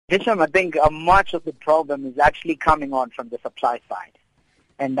Hisham, I think much of the problem is actually coming on from the supply side.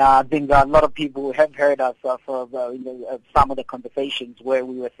 And I think a lot of people have heard us for some of the conversations where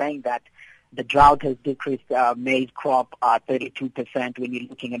we were saying that the drought has decreased maize crop 32% when you're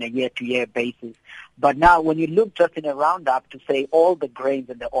looking on a year-to-year basis. But now when you look just in a roundup to say all the grains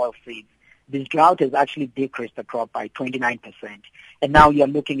and the oilseeds, this drought has actually decreased the crop by 29%. And now you're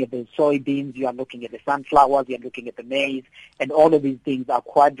looking at the soybeans, you're looking at the sunflowers, you're looking at the maize, and all of these things are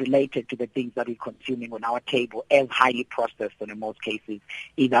quite related to the things that we're consuming on our table as highly processed in most cases,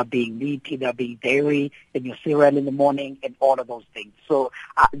 either being meat, either being dairy, in your cereal in the morning, and all of those things. So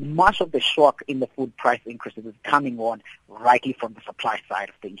much of the shock in the food price increases is coming on rightly from the supply side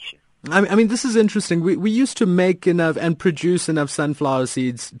of the issue. I mean, this is interesting. We used to make enough and produce enough sunflower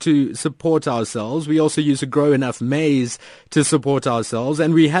seeds to support ourselves. We also used to grow enough maize to support ourselves.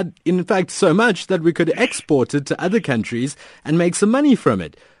 And we had, in fact, so much that we could export it to other countries and make some money from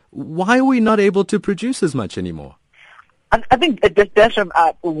it. Why are we not able to produce as much anymore? I think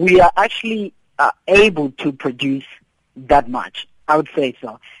we are actually able to produce that much. I would say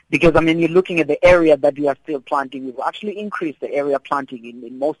so. Because, you're looking at the area that we are still planting. We've actually increased the area planting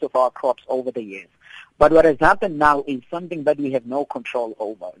in most of our crops over the years. But what has happened now is something that we have no control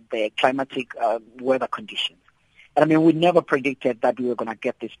over, the climatic weather conditions. And we never predicted that we were going to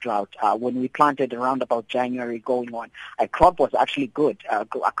get this drought. When we planted around about January going on, our crop was actually good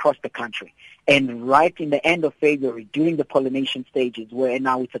across the country. And right in the end of February, during the pollination stages, where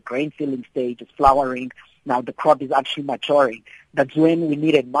now it's a grain filling stage, it's flowering, now the crop is actually maturing. That's when we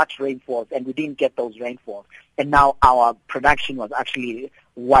needed much rainfall, and we didn't get those rainfalls. And now our production was actually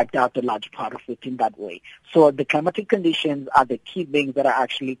wiped out a large part of it in that way. So the climatic conditions are the key things that are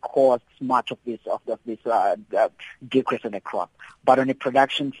actually caused much of this decrease in the crop. But on the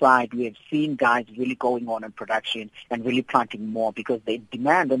production side, we have seen guys really going on in production and really planting more because the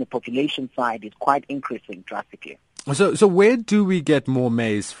demand on the population side is quite increasing drastically. So where do we get more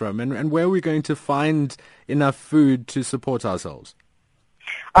maize from, and where are we going to find enough food to support ourselves?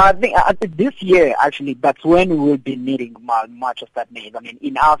 I think this year, actually, that's when we will be needing much of that maize.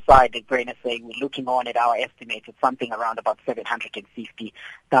 In our side, the Grain SA, we're looking on at our estimates of something around about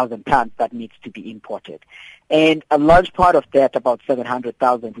 750,000 tons that needs to be imported. And a large part of that, about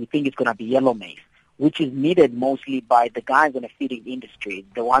 700,000, we think is going to be yellow maize, which is needed mostly by the guys in the feeding industry,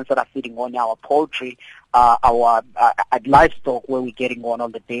 the ones that are feeding on our poultry, our livestock, where we're getting on all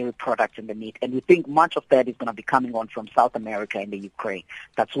the dairy products and the meat. And we think much of that is going to be coming on from South America and the Ukraine.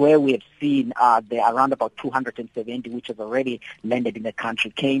 That's where we have seen there are around about 270, which has already landed in the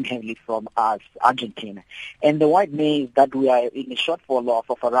country, came heavily from Argentina. And the white maize that we are in a shortfall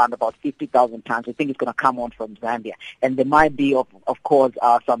of around about 50,000 tons, we think it's going to come on from Zambia. And there might be, of course,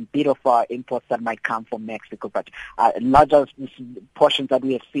 some bit of imports that might come from Mexico, but larger portions that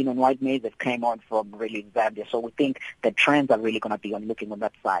we have seen on white maize that came on from really Zambia. So we think the trends are really going to be on looking on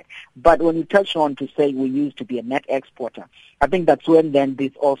that side. But when you touch on to say we used to be a net exporter, I think that's when then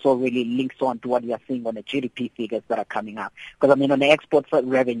this also really links on to what we are seeing on the GDP figures that are coming up. Because on the export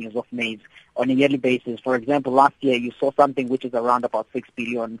revenues of maize on a yearly basis, for example, last year you saw something which is around about 6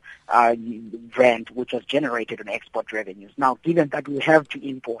 billion rand, which was generated on export revenues. Now, given that we have to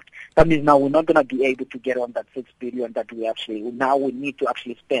import, that means now we're not going to be able to get on that 6 billion that we need to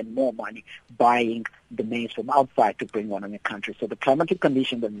actually spend more money buying the maize from outside to bring on in the country. So the climatic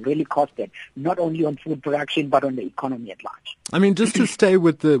conditions have really costed not only on food production but on the economy at large. Just to stay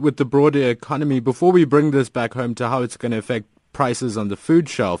with the broader economy, before we bring this back home to how it's going to affect prices on the food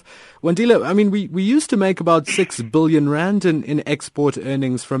shelf, Wandile, we used to make about 6 billion rand in export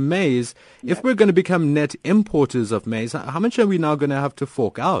earnings from maize. Yes. If we're going to become net importers of maize, how much are we now going to have to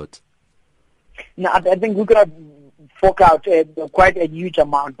fork out? No, I think we're going to fork out quite a huge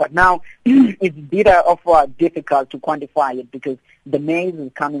amount, but now it's a bit difficult to quantify it because the maize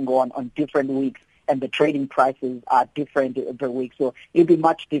is coming on different weeks and the trading prices are different per week, so it'll be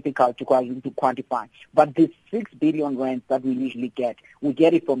much difficult to quantify. But this 6 billion rand that we usually get, we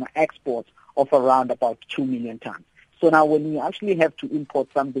get it from exports of around about 2 million tons. So now when we actually have to import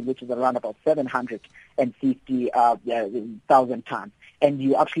something which is around about 750,000 tons, and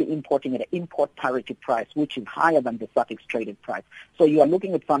you're actually importing at an import parity price, which is higher than the suffix traded price. So you are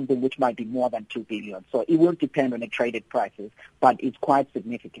looking at something which might be more than 2 billion. So it will depend on the traded prices, but it's quite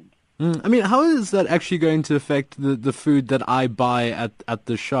significant. How is that actually going to affect the food that I buy at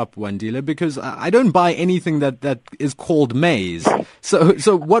the shop, Wandile? Because I don't buy anything that is called maize.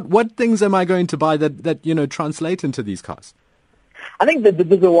 So what things am I going to buy that translate into these costs? I think that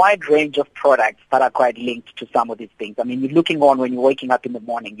there's a wide range of products that are quite linked to some of these things. I mean, you're looking on when you're waking up in the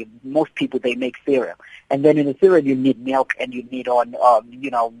morning. Most people, they make cereal. And then in the cereal, you need milk and you need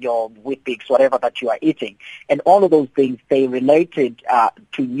your wheat bix, whatever that you are eating. And all of those things, they related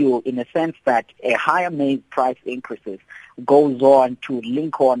to you in the sense that a higher maize price increases goes on to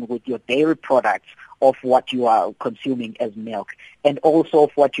link on with your dairy products of what you are consuming as milk, and also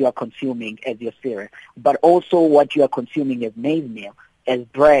of what you are consuming as your cereal, but also what you are consuming as maize meal, as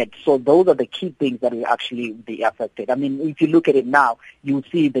bread. So those are the key things that will actually be affected. I mean, if you look at it now, you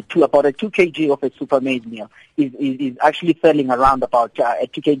see about a 2 kg of a super maize meal is actually selling around about, a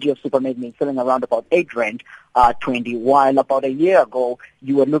 2 kg of super maize meal is selling around about 8 Rand, 20, while about a year ago,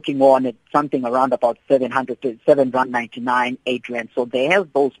 you were looking on at something around about 700 to 7.99, 8 Rand. So they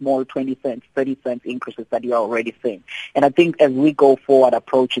have those small 20 cents, 30 cents increases that you are already seeing. And I think as we go forward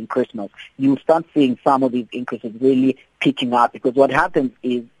approaching Christmas, you start seeing some of these increases really picking up, because what happens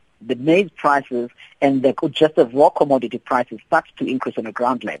is the maize prices and just the raw commodity prices starts to increase on the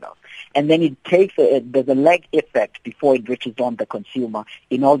ground level. And then it takes, there's a lag effect before it reaches on the consumer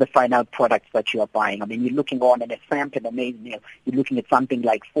in all the final products that you are buying. I mean, you're looking on at a samp and a maize meal, you're looking at something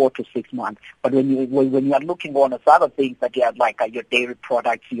like 4 to 6 months. But when you are looking on at other things that you have, like your dairy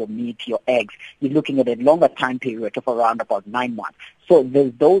products, your meat, your eggs, you're looking at a longer time period of around about 9 months. So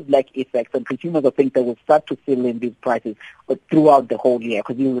there's those lag effects, and consumers, I think, they will start to fill in these prices throughout the whole year,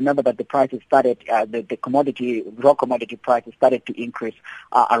 because you remember that the prices started, the raw commodity prices started to increase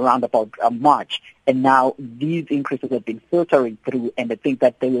around about March, and now these increases have been filtering through, and I think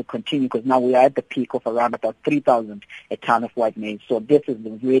that they will continue, because now we are at the peak of around about 3,000 a ton of white maize. So this is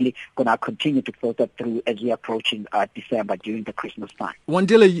really going to continue to filter through as we are approaching December during the Christmas time.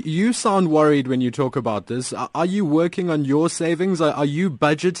 Wandile, you sound worried when you talk about this. Are you working on your savings? Are you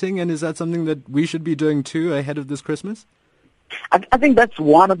budgeting, and is that something that we should be doing too ahead of this Christmas? I think that's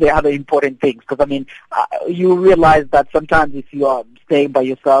one of the other important things, because, I mean, you realize that sometimes if you are staying by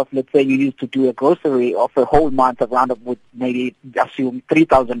yourself, let's say you used to do a grocery of a whole month around with maybe, assume,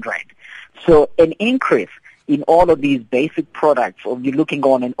 3,000 Rand. So an increase in all of these basic products, or you're looking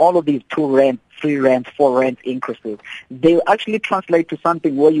on in all of these 2 Rand, 3 Rand, 4 Rand increases, they will actually translate to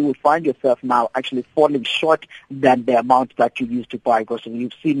something where you will find yourself now actually falling short than the amount that you used to buy groceries. You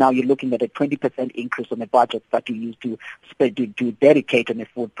see now you're looking at a 20% increase on the budget that you used to spend to dedicate on a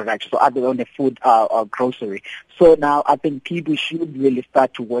food production, so other on a food grocery. So now I think people should really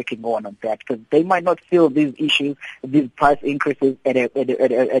start to working on that, because they might not feel these issues, these price increases at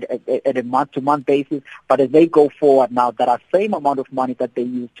a month-to-month basis, but as they go forward now, that are same amount of money that they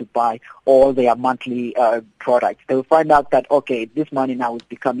used to buy all their monthly products, they will find out that, okay, this money now is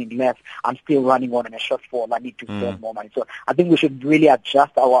becoming less. I'm still running on a shortfall. I need to spend more money. So I think we should really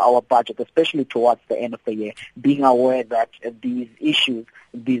adjust our budget, especially towards the end of the year, being aware that these issues,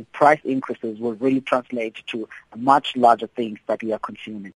 these price increases will really translate to much larger things that we are consuming.